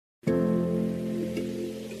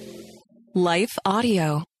Life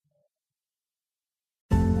Audio.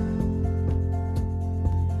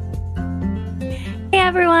 Hey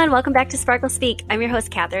everyone, welcome back to Sparkle Speak. I'm your host,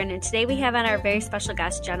 Catherine, and today we have on our very special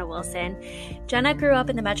guest, Jenna Wilson. Jenna grew up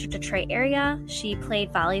in the Metro Detroit area. She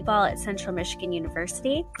played volleyball at Central Michigan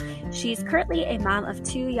University. She's currently a mom of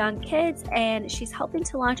 2 young kids, and she's helping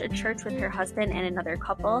to launch a church with her husband and another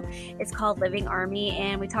couple. It's called Living Army,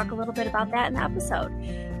 and we talk a little bit about that in the episode.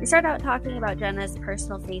 We start out talking about Jenna's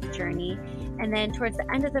personal faith journey, and then towards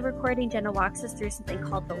the end of the recording, Jenna walks us through something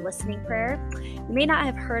called the listening prayer. You may not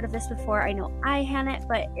have heard of this before. I know I hadn't,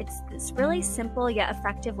 but it's this really simple yet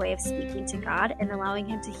effective way of speaking to God and allowing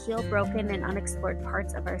Him to heal broken and unexplored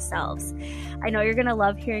parts of ourselves. I know you're going to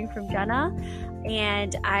love hearing from Jenna,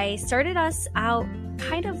 and I started us out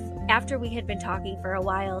kind of after we had been talking for a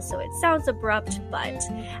while, so it sounds abrupt, but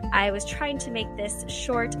I was trying to make this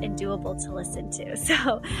short and doable to listen to.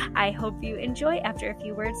 So I hope you enjoy after a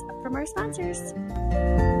few words from our sponsors.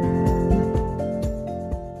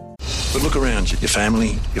 But look around you. Your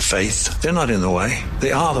family, your faith, they're not in the way.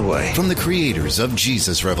 They are the way. From the creators of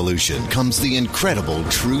Jesus Revolution comes the incredible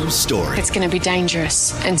true story. It's going to be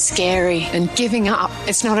dangerous and scary, and giving up,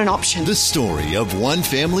 it's not an option. The story of one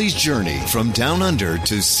family's journey from down under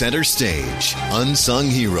to center stage. Unsung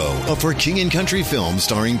Hero, a For King and Country film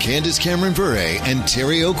starring Candace Cameron Bure and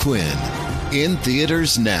Terry O'Quinn. In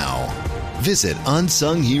theaters now. Visit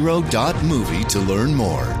unsunghero.movie to learn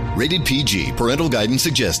more. Rated PG. Parental guidance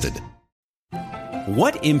suggested.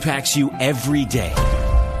 What impacts you every day?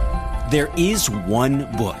 There is one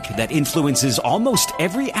book that influences almost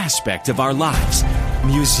every aspect of our lives.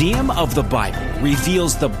 Museum of the Bible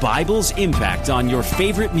reveals the Bible's impact on your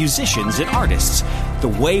favorite musicians and artists, the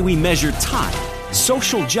way we measure time,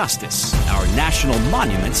 social justice, our national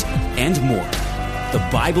monuments, and more. The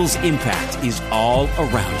Bible's impact is all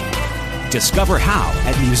around you. Discover how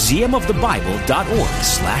at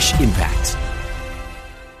museumofthebible.org/impact.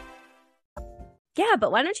 Yeah,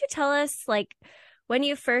 but why don't you tell us, when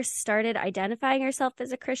you first started identifying yourself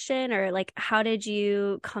as a Christian, or how did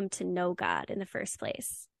you come to know God in the first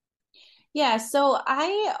place? Yeah, so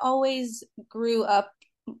I always grew up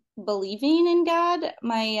believing in God.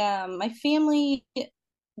 My family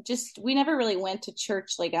we never really went to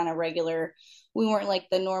church on a regular. We weren't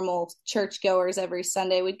the normal churchgoers every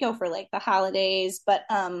Sunday. We'd go for the holidays, but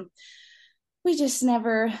we just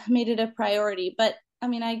never made it a priority. But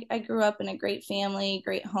I grew up in a great family,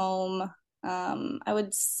 great home. I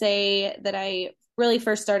would say that I really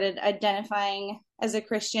first started identifying as a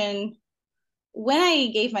Christian when I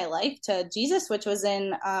gave my life to Jesus, which was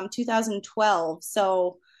in 2012.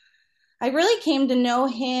 So I really came to know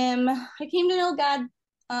Him. I came to know God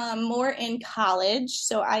more in college.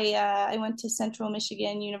 So I went to Central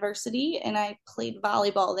Michigan University and I played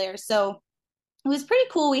volleyball there. So it was pretty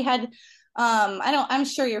cool. We had I'm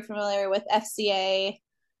sure you're familiar with FCA,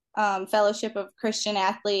 Fellowship of Christian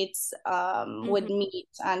Athletes, would meet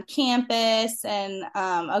on campus, and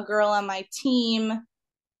a girl on my team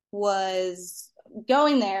was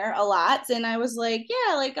going there a lot, and I was like,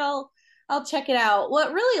 yeah, I'll check it out.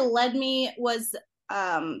 What really led me was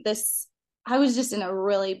I was just in a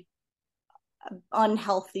really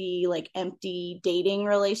unhealthy, empty dating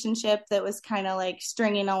relationship that was kind of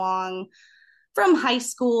stringing along from high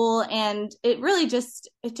school, and it just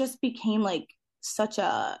became such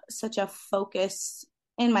a focus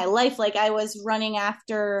in my life. I was running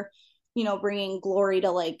after, bringing glory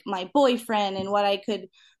to my boyfriend and what I could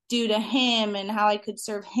do to him and how I could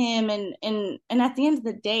serve him, and at the end of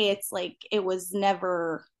the day, it's it was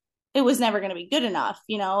never going to be good enough,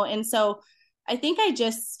 and so I think I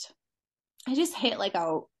just hit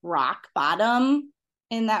a rock bottom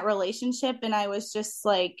in that relationship, and I was just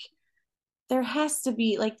there has to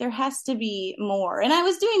be more. And I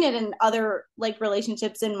was doing it in other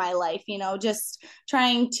relationships in my life, just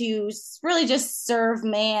trying to really just serve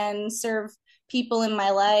people in my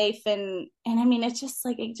life. And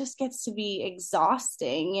it just gets to be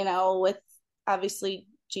exhausting, with obviously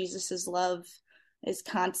Jesus's love is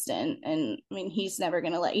constant, and He's never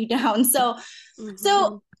going to let you down. So,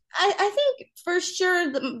 so I think for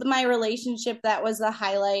sure my relationship, that was the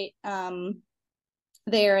highlight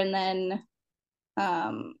there. And then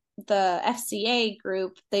the FCA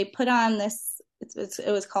group, they put on this,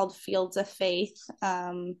 it was called Fields of Faith.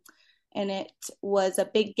 And it was a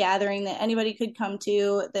big gathering that anybody could come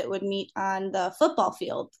to that would meet on the football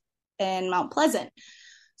field in Mount Pleasant.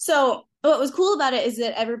 So what was cool about it is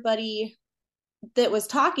that everybody that was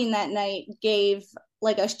talking that night gave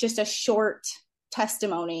just a short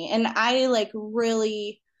testimony. And I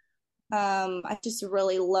I just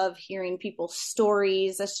really love hearing people's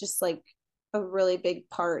stories. That's just a really big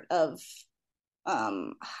part of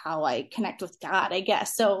how I connect with God, I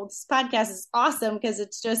guess. So this podcast is awesome because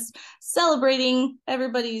it's just celebrating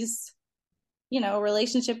everybody's,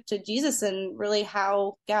 relationship to Jesus and really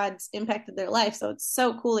how God's impacted their life. So it's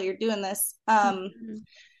so cool that you're doing this. And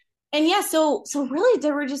yeah, so really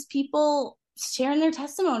there were just people sharing their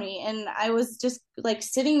testimony, and I was just like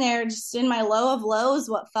sitting there just in my low of lows,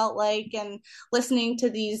 what felt like, and listening to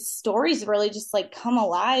these stories really just like come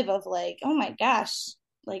alive of like, oh my gosh,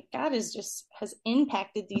 like God has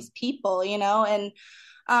impacted these people, and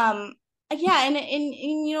yeah, and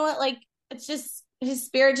you know what, like it's just his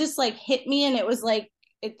spirit just like hit me, and it was like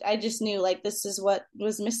I just knew like this is what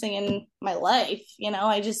was missing in my life.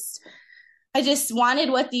 I just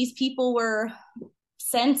wanted what these people were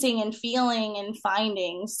sensing and feeling and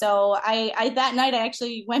finding. So I that night I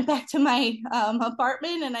actually went back to my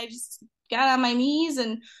apartment, and I just got on my knees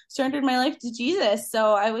and surrendered my life to Jesus.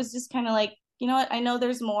 So I was just kind of like, you know what, I know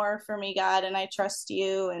there's more for me, God, and I trust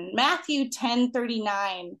you. And Matthew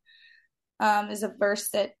 10:39 is a verse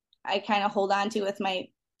that I kind of hold on to with my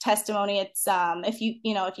testimony. It's if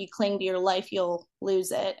you cling to your life, you'll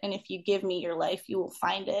lose it, and if you give me your life, you will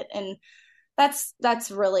find it. And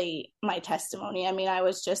that's really my testimony. I mean, I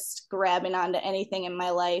was just grabbing onto anything in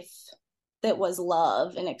my life that was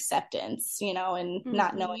love and acceptance, and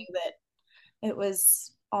not knowing that it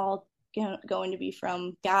was all going to be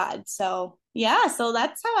from God. So yeah, so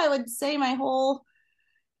that's how I would say my whole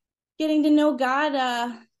getting to know God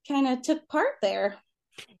kind of took part there.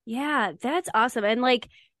 Yeah, that's awesome. And like,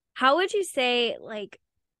 how would you say like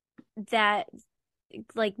that,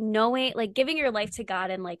 like knowing, like giving your life to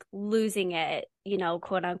God and like losing it,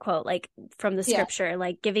 quote unquote, like from the scripture,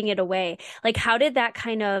 like giving it away, like how did that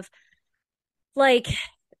kind of like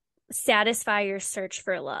satisfy your search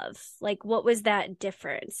for love? Like what was that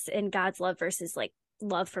difference in God's love versus like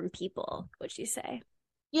love from people, would you say?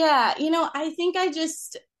 Yeah, I think I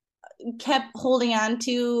just kept holding on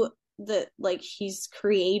to like he's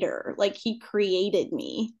creator, like he created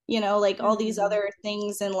me, like all these other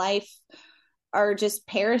things in life are just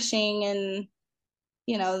perishing, and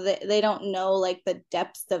they don't know like the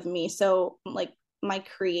depth of me. So like my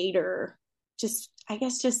creator, just I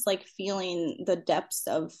guess just like feeling the depths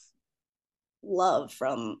of love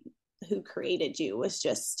from who created you was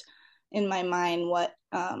just in my mind what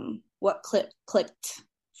clicked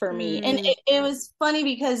for me. And it was funny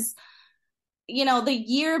because the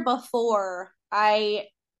year before I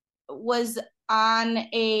was on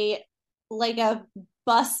a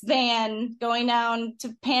bus van going down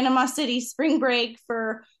to Panama City spring break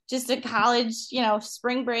for just a college,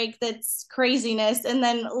 spring break that's craziness. And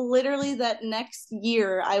then literally that next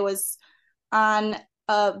year I was on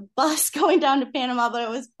a bus going down to Panama, but it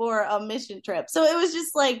was for a mission trip. So it was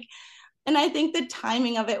just like, and I think the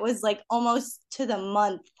timing of it was like almost to the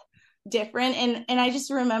month different. And I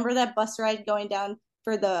just remember that bus ride going down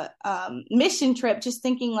for the mission trip, just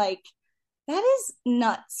thinking like, that is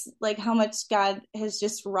nuts. Like how much God has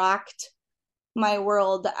just rocked my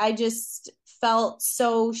world. I just felt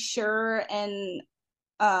so sure and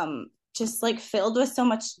just like filled with so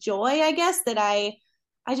much joy, I guess, that I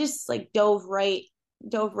just like dove right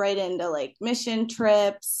into like mission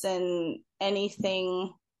trips and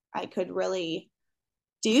anything I could really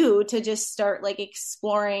do to just start like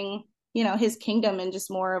exploring, his kingdom and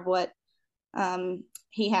just more of what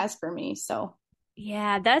he has for me. So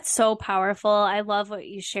yeah, that's so powerful. I love what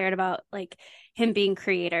you shared about like him being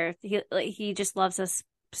creator. He just loves us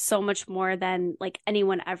so much more than like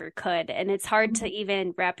anyone ever could. And it's hard to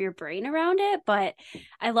even wrap your brain around it, but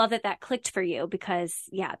I love that clicked for you because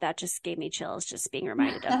yeah, that just gave me chills just being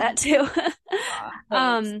reminded of that too.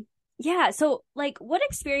 Yeah. So like what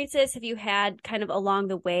experiences have you had kind of along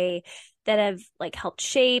the way that have like helped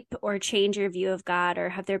shape or change your view of God? Or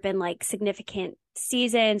have there been like significant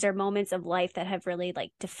seasons or moments of life that have really like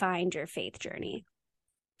defined your faith journey?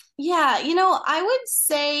 Yeah, I would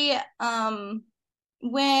say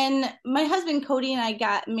when my husband Cody and I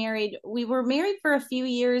got married, we were married for a few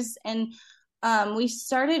years, and we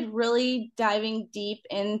started really diving deep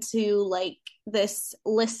into like this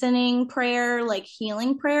listening prayer, like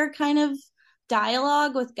healing prayer kind of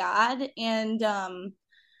dialogue with God. And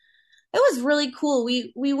it was really cool.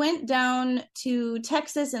 We went down to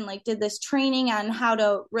Texas and like did this training on how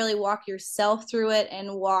to really walk yourself through it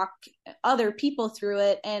and walk other people through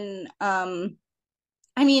it. And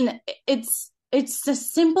I mean, it's the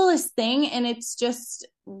simplest thing, and it's just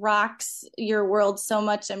rocks your world so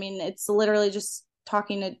much. I mean, it's literally just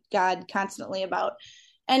talking to God constantly about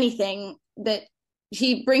anything that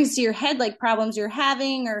he brings to your head like problems you're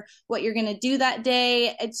having or what you're going to do that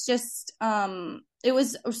day. It's just, it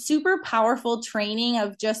was a super powerful training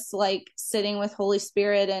of just like sitting with Holy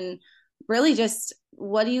Spirit and really just,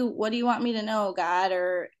 what do you want me to know, God?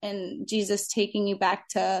 And Jesus taking you back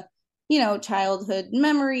to, childhood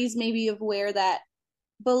memories, maybe of where that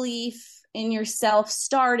belief in yourself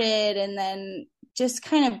started, and then just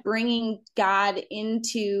kind of bringing God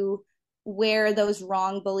into where those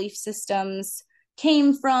wrong belief systems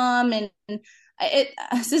came from. And it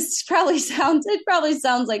probably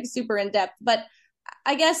sounds like super in depth, but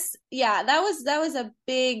I guess, yeah, that was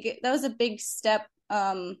a big step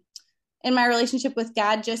in my relationship with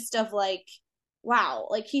God, just of like, wow,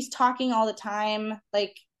 like he's talking all the time,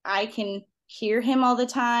 like I can hear him all the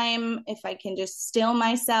time if I can just still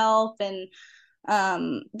myself. And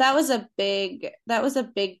that was a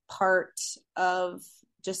big part of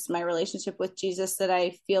just my relationship with Jesus that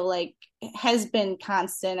I feel like has been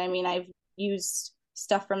constant. I mean, I've used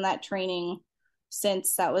stuff from that training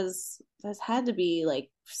since that's had to be like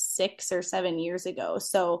 6 or 7 years ago.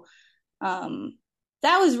 So that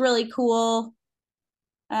was really cool.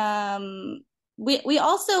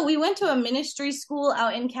 We went to a ministry school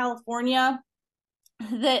out in California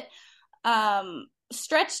that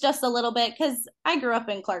stretched us a little bit, because I grew up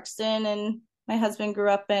in Clarkston and my husband grew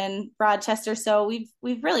up in Rochester, so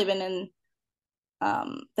we've really been in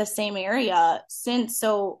the same area since.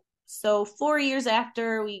 So 4 years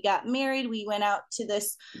after we got married, we went out to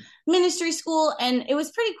this ministry school, and it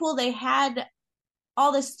was pretty cool. They had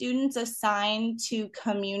all the students assigned to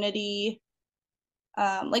community,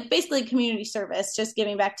 like basically community service, just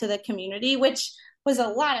giving back to the community, which was a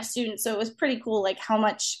lot of students. So it was pretty cool, like how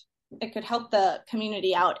much it could help the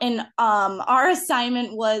community out. And our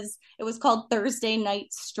assignment was called Thursday Night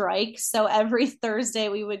Strike. So every Thursday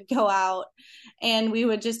we would go out and we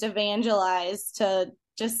would just evangelize to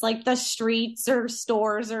just like the streets or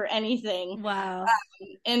stores or anything. Wow.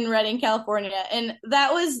 In Redding, California. And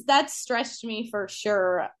that stretched me for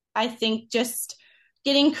sure. I think just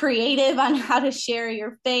getting creative on how to share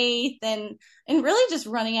your faith and really just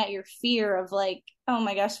running at your fear of like, oh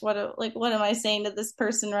my gosh, what am I saying to this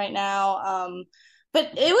person right now?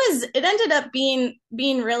 But it ended up being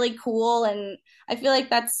really cool. And I feel like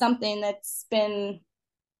that's something that's been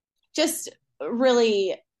just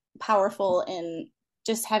really powerful in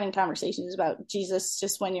just having conversations about Jesus,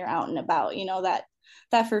 just when you're out and about,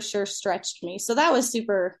 that for sure stretched me. So that was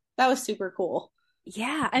super cool.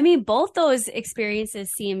 Yeah. I mean, both those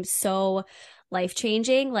experiences seem so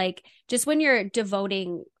life-changing. Like just when you're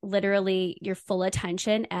devoting literally your full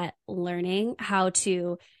attention at learning how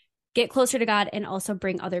to get closer to God and also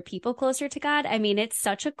bring other people closer to God. I mean, it's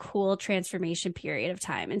such a cool transformation period of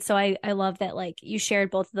time. And so I love that like you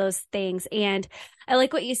shared both of those things. And I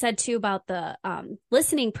like what you said too about the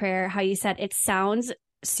listening prayer, how you said it sounds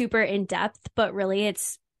super in depth, but really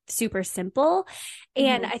it's super simple.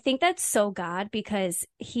 And I think that's so God, because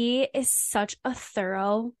he is such a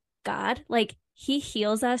thorough God. Like he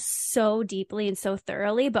heals us so deeply and so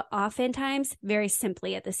thoroughly, but oftentimes very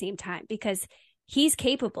simply at the same time, because he's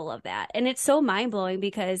capable of that. And it's so mind-blowing,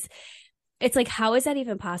 because it's like, how is that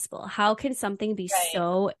even possible? How can something be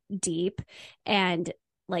so deep and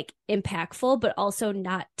like impactful, but also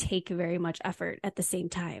not take very much effort at the same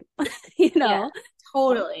time? Yeah,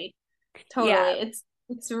 totally. Yeah.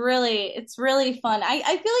 It's really fun. I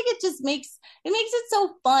feel like it makes it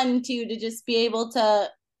so fun too, to just be able to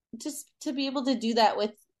do that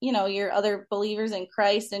with, your other believers in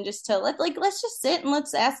Christ, and just to let's just sit and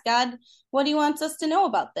let's ask God what he wants us to know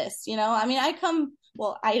about this. I mean, I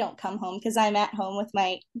don't come home because I'm at home with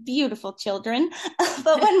my beautiful children,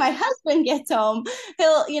 but when my husband gets home,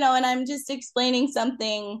 he'll, and I'm just explaining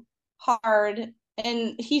something hard,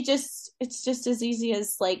 and it's just as easy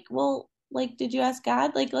as like, well, like, did you ask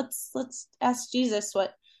God? Like, let's ask Jesus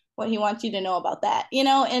what he wants you to know about that, and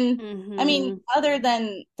I mean, other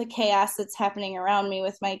than the chaos that's happening around me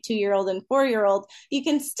with my 2-year-old and 4-year-old, you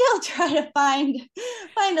can still try to find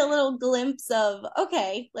a little glimpse of,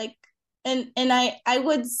 okay, like, and I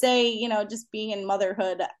would say, just being in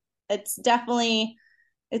motherhood, it's definitely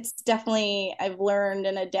I've learned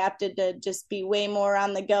and adapted to just be way more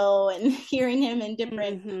on the go and hearing him in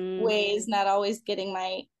different ways, not always getting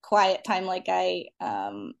my quiet time like I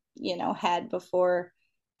had before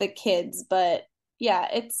the kids. But yeah,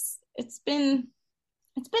 it's been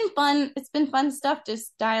fun. It's been fun stuff,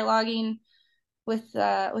 just dialoguing with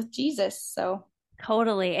Jesus. So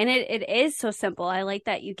Totally. And it is so simple. I like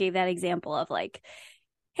that you gave that example of like,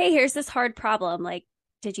 hey, here's this hard problem. Like,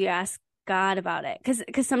 did you ask God about it.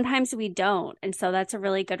 Because sometimes we don't. And so that's a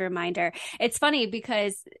really good reminder. It's funny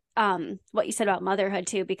because what you said about motherhood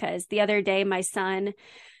too, because the other day my son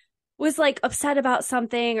was like upset about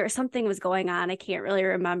something or something was going on. I can't really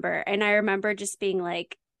remember. And I remember just being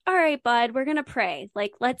like, all right, bud, we're going to pray.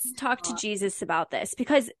 Like, let's talk to Jesus about this,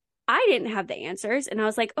 because I didn't have the answers. And I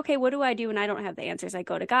was like, okay, what do I do when I don't have the answers? I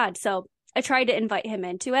go to God. So I tried to invite him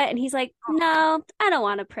into it, and he's like, no, I don't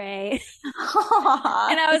want to pray.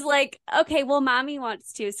 And I was like, okay, well, mommy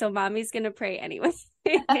wants to. So mommy's going to pray anyway.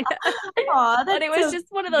 But it was just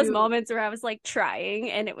one of those moments where I was like trying,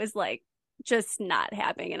 and it was like just not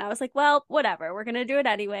happening. And I was like, well, whatever, we're gonna do it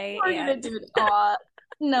anyway. Gonna do it.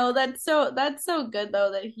 No, that's so good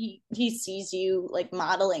though, that he sees you like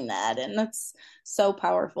modeling that, and that's so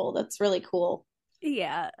powerful. That's really cool.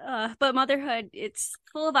 Yeah, but motherhood, it's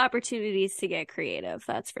full of opportunities to get creative,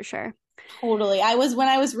 that's for sure. Totally. When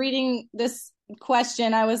I was reading this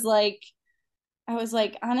question, I was like,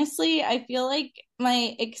 honestly, I feel like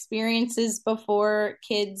my experiences before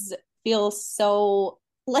kids feel so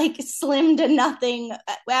like slim to nothing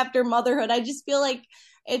after motherhood. I just feel like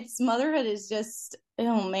motherhood is just,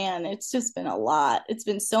 oh man, it's just been a lot. It's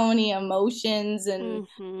been so many emotions, and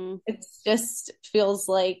it just feels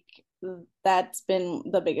like that's been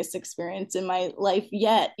the biggest experience in my life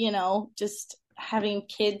yet, just having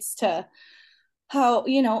kids to how,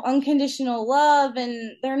 unconditional love,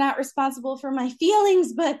 and they're not responsible for my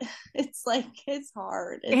feelings, but it's like, it's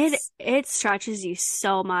hard. It stretches you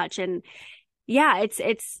so much. And yeah,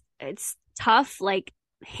 it's tough, like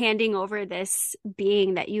handing over this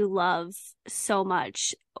being that you love so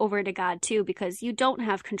much over to God too, because you don't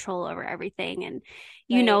have control over everything, and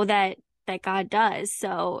you know that God does.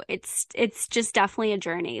 So it's just definitely a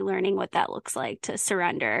journey, learning what that looks like to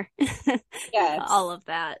surrender. Yes. All of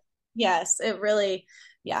that. Yes, it really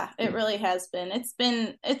has been. It's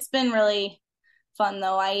been really fun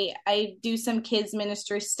though. I do some kids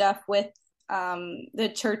ministry stuff with the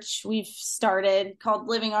church we've started called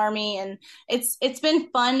Living Army, and it's been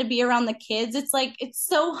fun to be around the kids. It's like, it's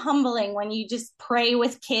so humbling when you just pray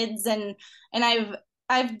with kids, and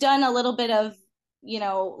I've done a little bit of,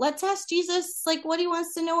 let's ask Jesus like what he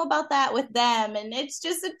wants to know about that with them, and it's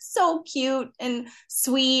so cute and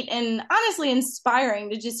sweet and honestly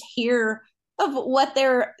inspiring to just hear of what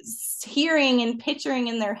they're hearing and picturing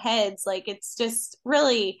in their heads. Like, it's just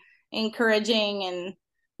really encouraging and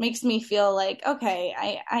makes me feel like,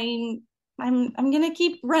 okay, I'm gonna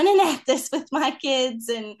keep running at this with my kids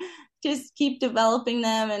and just keep developing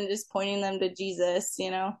them and just pointing them to Jesus,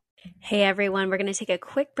 Hey everyone, we're going to take a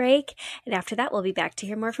quick break, and after that we'll be back to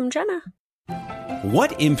hear more from Jenna.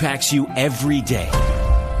 What impacts you every day?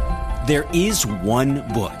 There is one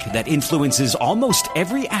book that influences almost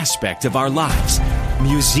every aspect of our lives.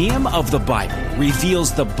 Museum of the Bible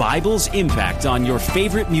reveals the Bible's impact on your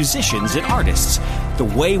favorite musicians and artists, the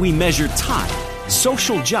way we measure time,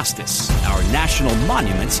 social justice, our national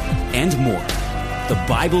monuments, and more. The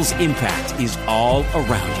Bible's impact is all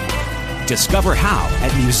around you. Discover how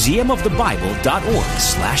at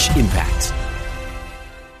museumofthebible.org/impact.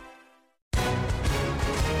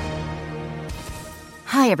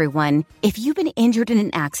 Hi, everyone. If you've been injured in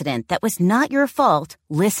an accident that was not your fault,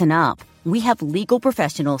 listen up. We have legal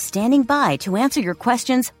professionals standing by to answer your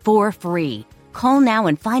questions for free. Call now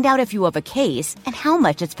and find out if you have a case and how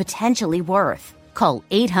much it's potentially worth. Call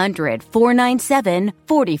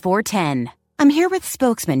 800-497-4410. I'm here with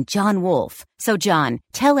spokesman John Wolf. So, John,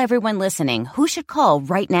 tell everyone listening who should call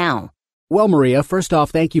right now. Well, Maria, first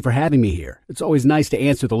off, thank you for having me here. It's always nice to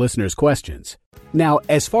answer the listeners' questions. Now,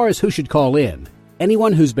 as far as who should call in,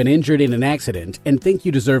 anyone who's been injured in an accident and think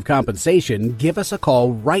you deserve compensation, give us a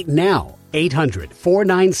call right now.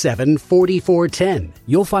 800-497-4410.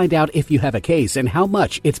 You'll find out if you have a case and how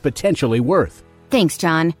much it's potentially worth. Thanks,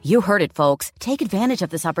 John. You heard it, folks. Take advantage of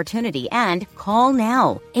this opportunity and call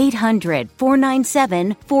now.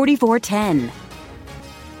 800-497-4410.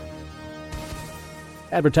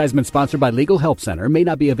 Advertisement sponsored by Legal Help Center. May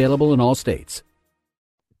not be available in all states.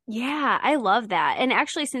 Yeah, I love that. And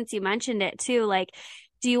actually, since you mentioned it too, like,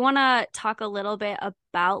 do you want to talk a little bit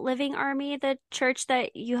about Living Army, the church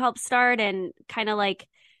that you helped start, and kind of like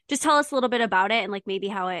just tell us a little bit about it and like maybe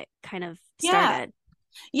how it kind of started?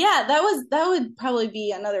 Yeah, that would probably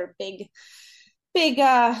be another big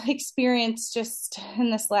experience just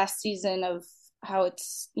in this last season of how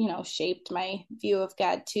it's, shaped my view of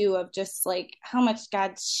God too, of just like how much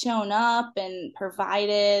God's shown up and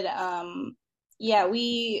provided.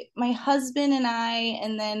 My husband and I,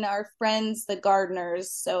 and then our friends, the Gardners.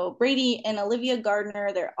 So Brady and Olivia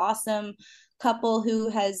Gardner, they're awesome couple who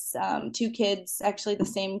has 2 kids, actually the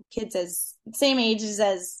same ages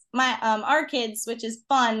as my our kids, which is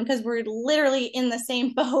fun because we're literally in the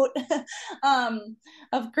same boat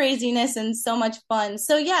of craziness and so much fun.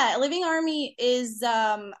 So yeah, Living Army is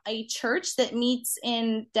a church that meets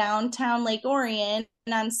in downtown Lake Orion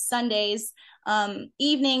on Sundays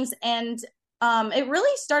evenings, and it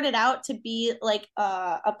really started out to be like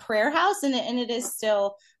a prayer house, and it is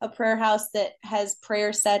still a prayer house that has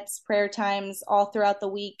prayer sets, prayer times all throughout the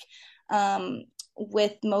week,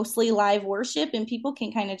 with mostly live worship, and people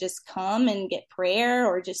can kind of just come and get prayer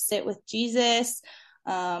or just sit with Jesus,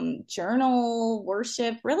 journal,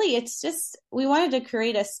 worship. Really, it's just, we wanted to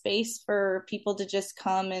create a space for people to just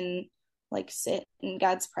come and like sit in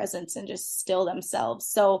God's presence and just still themselves.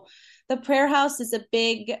 So the prayer house is a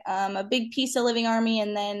big piece of Living Army.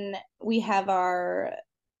 And then we have our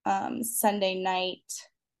Sunday night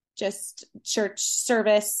just church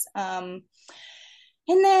service. And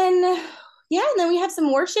then we have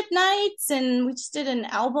some worship nights, and we just did an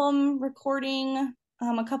album recording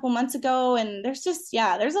a couple months ago. And there's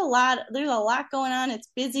a lot going on. It's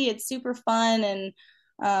busy. It's super fun. And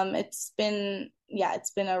it's been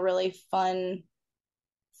a really fun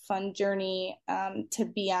journey to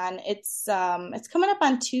be on. It's coming up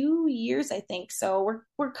on 2 years, I think. So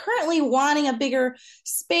we're currently wanting a bigger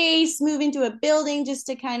space, moving to a building just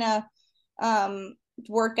to kind of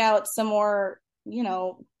work out some more,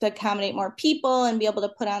 to accommodate more people and be able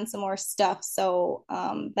to put on some more stuff. So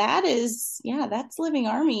that's Living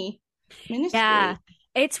Army Ministry. Yeah.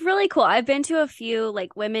 It's really cool. I've been to a few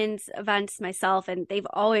like women's events myself, and they've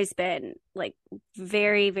always been like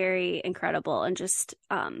very, very incredible. And just,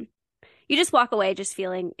 you just walk away just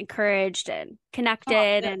feeling encouraged and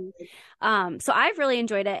connected. And so I've really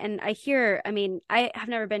enjoyed it. And I have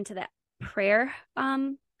never been to that prayer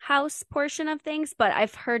house portion of things, but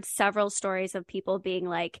I've heard several stories of people being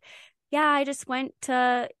like, yeah, I just went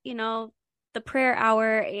to, the prayer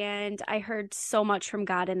hour and I heard so much from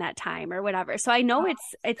God in that time or whatever. So I know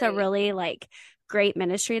it's a really like great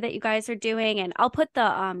ministry that you guys are doing, and I'll put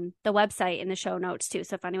the website in the show notes too.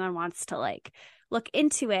 So if anyone wants to like look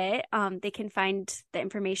into it, they can find the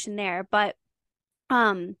information there. But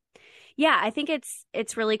I think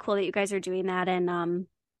it's really cool that you guys are doing that. And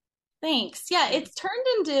thanks. Yeah, it's turned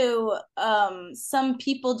into some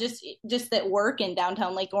people just that work in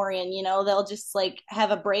downtown Lake Orion, they'll just like have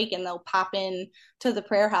a break and they'll pop in to the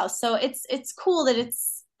prayer house. So it's cool that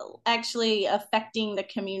it's actually affecting the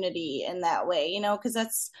community in that way, because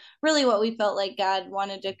that's really what we felt like God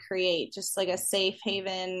wanted to create, just like a safe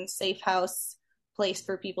haven, safe house place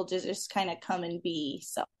for people to just kind of come and be.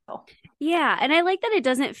 So yeah, and I like that it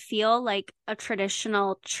doesn't feel like a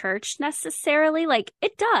traditional church necessarily. Like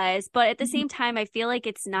it does, but at the same time, I feel like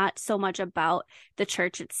it's not so much about the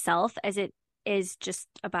church itself as it is just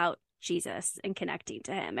about Jesus and connecting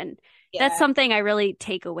to him. And that's something I really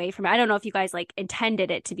take away from it. I don't know if you guys like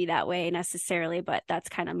intended it to be that way necessarily, but that's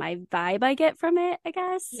kind of my vibe I get from it, I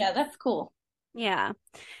guess. Yeah, that's cool. Yeah.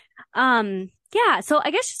 So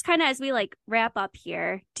I guess just kind of as we like wrap up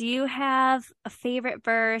here, do you have a favorite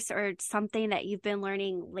verse or something that you've been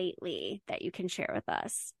learning lately that you can share with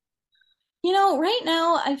us? Right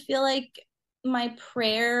now I feel like my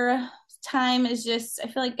prayer time is I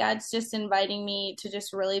feel like God's just inviting me to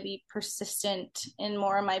just really be persistent in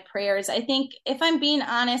more of my prayers. I think if I'm being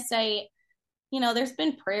honest, there's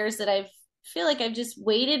been prayers that feel like I've just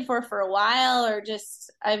waited for a while, or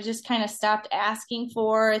I've just kind of stopped asking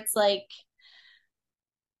for. It's like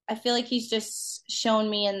I feel like he's just shown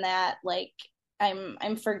me in that like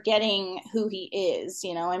I'm forgetting who he is,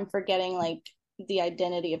 I'm forgetting like the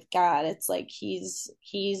identity of God. It's like he's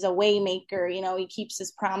a way maker, he keeps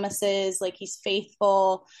his promises, like he's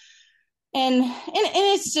faithful. And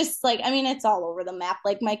it's just like, it's all over the map.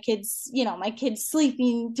 Like my kids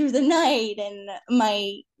sleeping through the night, and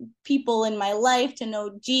my people in my life to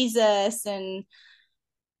know Jesus. And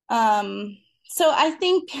so I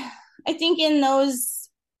think in those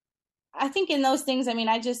things,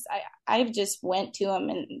 I've just went to him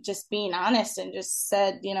and just being honest and just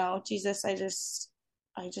said, Jesus, I just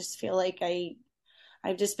feel like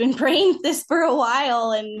I've just been praying this for a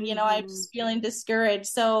while, and, I'm just feeling discouraged.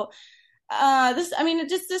 So just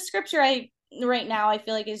the scripture right now I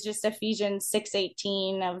feel like is just Ephesians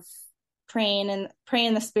 6:18 of praying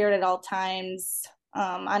in the Spirit at all times,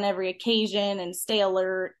 on every occasion, and stay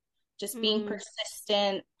alert, just being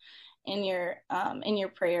persistent in your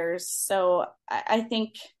prayers. So I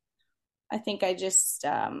think I just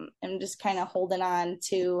am just kind of holding on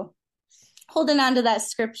to that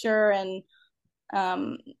scripture, and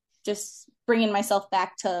just bringing myself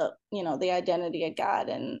back to the identity of God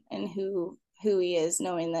and who who he is,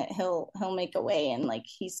 knowing that he'll make a way and like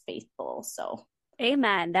he's faithful. So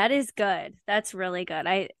amen. That is good. That's really good.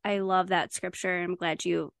 I love that scripture. I'm glad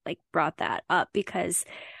you like brought that up because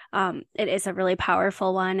it is a really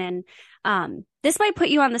powerful one. And this might put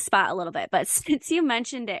you on the spot a little bit, but since you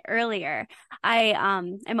mentioned it earlier, I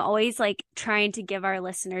am always like trying to give our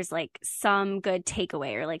listeners like some good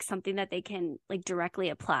takeaway or like something that they can like directly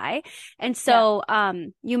apply. And so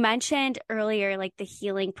you mentioned earlier like the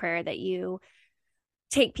healing prayer that you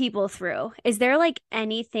take people through. Is there like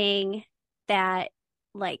anything that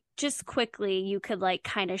like just quickly you could like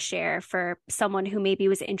kind of share for someone who maybe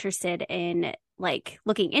was interested in like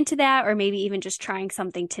looking into that, or maybe even just trying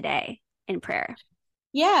something today in prayer?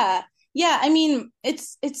 Yeah. I mean,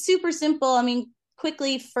 it's super simple. I mean,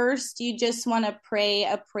 quickly, first, you just want to pray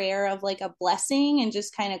a prayer of like a blessing and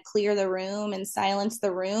just kind of clear the room and silence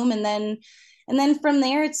the room. And then from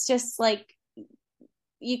there, it's just like,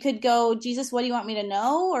 you could go, Jesus, what do you want me to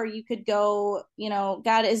know? Or you could go,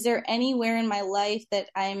 God, is there anywhere in my life that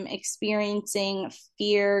I'm experiencing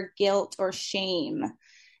fear, guilt, or shame?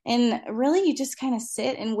 And really, you just kind of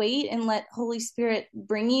sit and wait and let Holy Spirit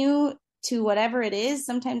bring you to whatever it is.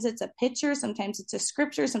 Sometimes it's a picture, sometimes it's a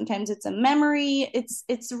scripture, sometimes it's a memory.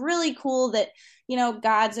 It's really cool that,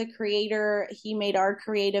 God's a creator. He made our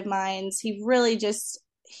creative minds. He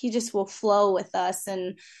just will flow with us.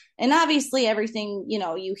 And obviously everything,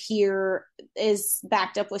 you hear is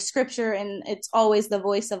backed up with scripture, and it's always the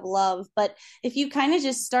voice of love. But if you kind of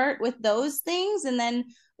just start with those things, and then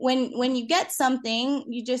when you get something,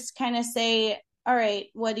 you just kind of say, all right,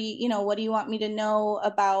 what do you want me to know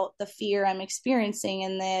about the fear I'm experiencing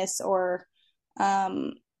in this? Or,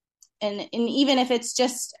 and even if it's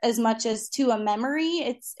just as much as to a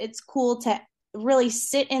memory, it's cool to really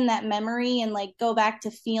sit in that memory and like go back to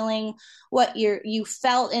feeling what you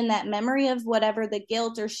felt in that memory of whatever the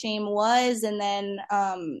guilt or shame was. And then,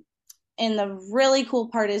 and the really cool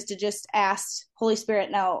part is to just ask Holy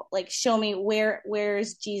Spirit, now, like, show me where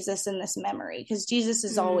is Jesus in this memory? Because Jesus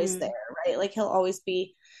is always there, right? Like he'll always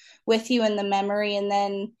be with you in the memory. And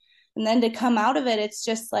then to come out of it, it's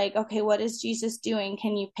just like, okay, what is Jesus doing?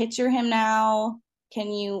 Can you picture him now?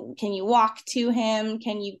 Can you walk to him?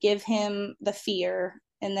 Can you give him the fear?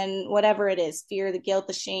 And then whatever it is, fear, the guilt,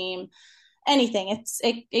 the shame, anything.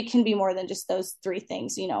 It can be more than just those three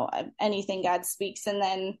things, anything God speaks. And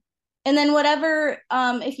then whatever,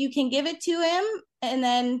 if you can give it to him, and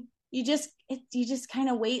then you just kind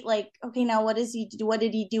of wait, like, okay, now what did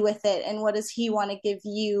he do with it? And what does he want to give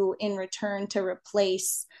you in return to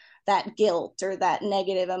replace that guilt or that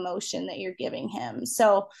negative emotion that you're giving him?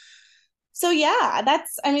 So yeah,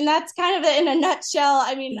 that's kind of it in a nutshell.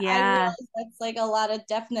 I mean, I realize that's like a lot of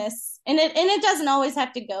deafness, and it doesn't always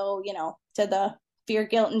have to go, to the fear,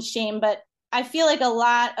 guilt, and shame, but I feel like a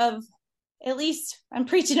lot of, at least I'm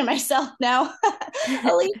preaching to myself now,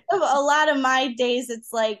 at least a lot of my days,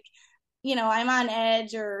 it's like, I'm on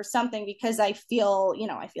edge or something because I feel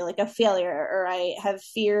like a failure, or I have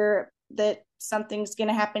fear that something's going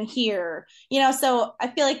to happen here, so I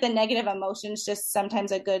feel like the negative emotions just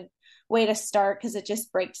sometimes a good way to start, because it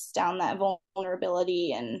just breaks down that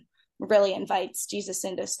vulnerability and really invites Jesus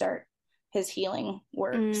in to start his healing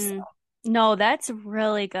work. So. No, that's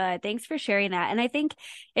really good. Thanks for sharing that. And I think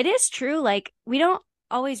it is true. Like, we don't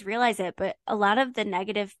always realize it, but a lot of the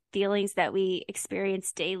negative feelings that we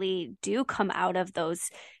experience daily do come out of those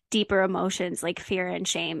deeper emotions like fear and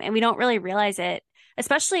shame. And we don't really realize it,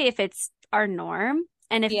 especially if it's our norm.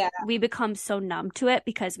 And if we become so numb to it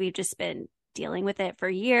because we've just been dealing with it for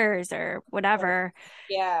years or whatever.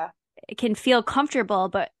 Yeah. It can feel comfortable,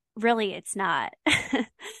 but really it's not.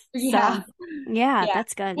 Yeah,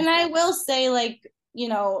 that's good. And I will say, like,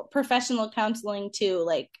 professional counseling too,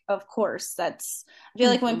 like, of course, I feel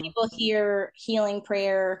like when people hear healing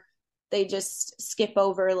prayer, they just skip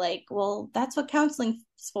over, like, well, that's what counseling's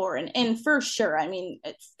for. And for sure, I mean,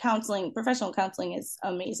 professional counseling is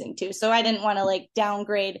amazing too. So I didn't want to like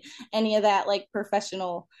downgrade any of that, like,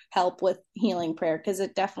 professional help with healing prayer, because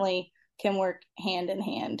it definitely can work hand in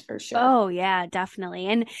hand for sure. Oh yeah, definitely.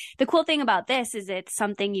 And the cool thing about this is it's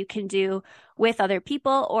something you can do with other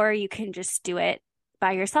people, or you can just do it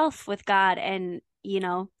by yourself with God. And,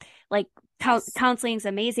 like counseling is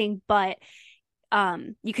amazing, but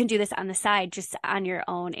you can do this on the side, just on your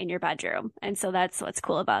own in your bedroom. And so that's what's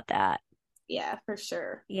cool about that. Yeah, for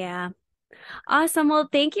sure. Yeah. Awesome. Well,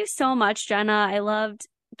 thank you so much, Jenna. I loved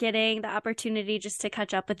getting the opportunity just to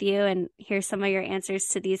catch up with you and hear some of your answers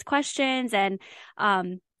to these questions. And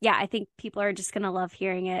I think people are just going to love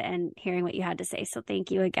hearing it and hearing what you had to say. So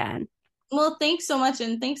thank you again. Well, thanks so much.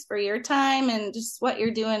 And thanks for your time and just what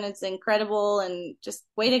you're doing. It's incredible. And just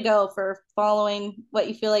way to go for following what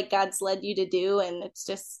you feel like God's led you to do. And it's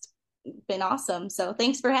just been awesome. So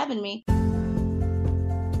thanks for having me.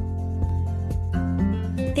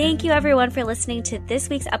 Thank you, everyone, for listening to this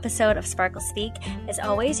week's episode of Sparkle Speak. As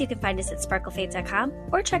always, you can find us at sparklefaith.com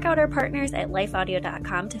or check out our partners at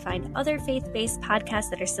lifeaudio.com to find other faith-based podcasts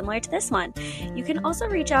that are similar to this one. You can also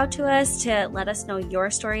reach out to us to let us know your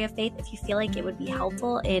story of faith if you feel like it would be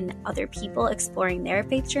helpful in other people exploring their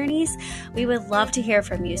faith journeys. We would love to hear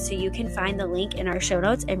from you, so you can find the link in our show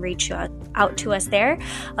notes and reach out to us there.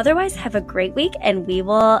 Otherwise, have a great week, and we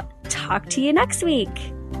will talk to you next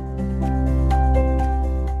week.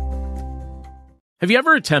 Have you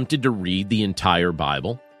ever attempted to read the entire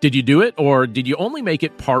Bible? Did you do it, or did you only make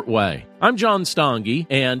it part way? I'm John Stange,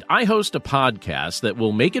 and I host a podcast that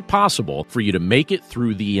will make it possible for you to make it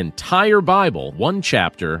through the entire Bible, one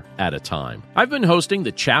chapter at a time. I've been hosting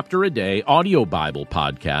the Chapter a Day audio Bible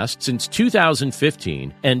podcast since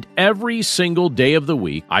 2015, and every single day of the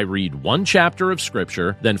week, I read one chapter of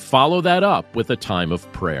Scripture, then follow that up with a time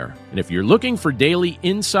of prayer. And if you're looking for daily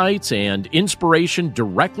insights and inspiration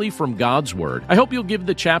directly from God's Word, I hope you'll give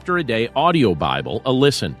the Chapter a Day audio Bible a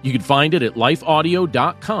listen. You can find it at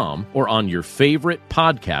lifeaudio.com or on your favorite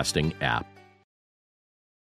podcasting app.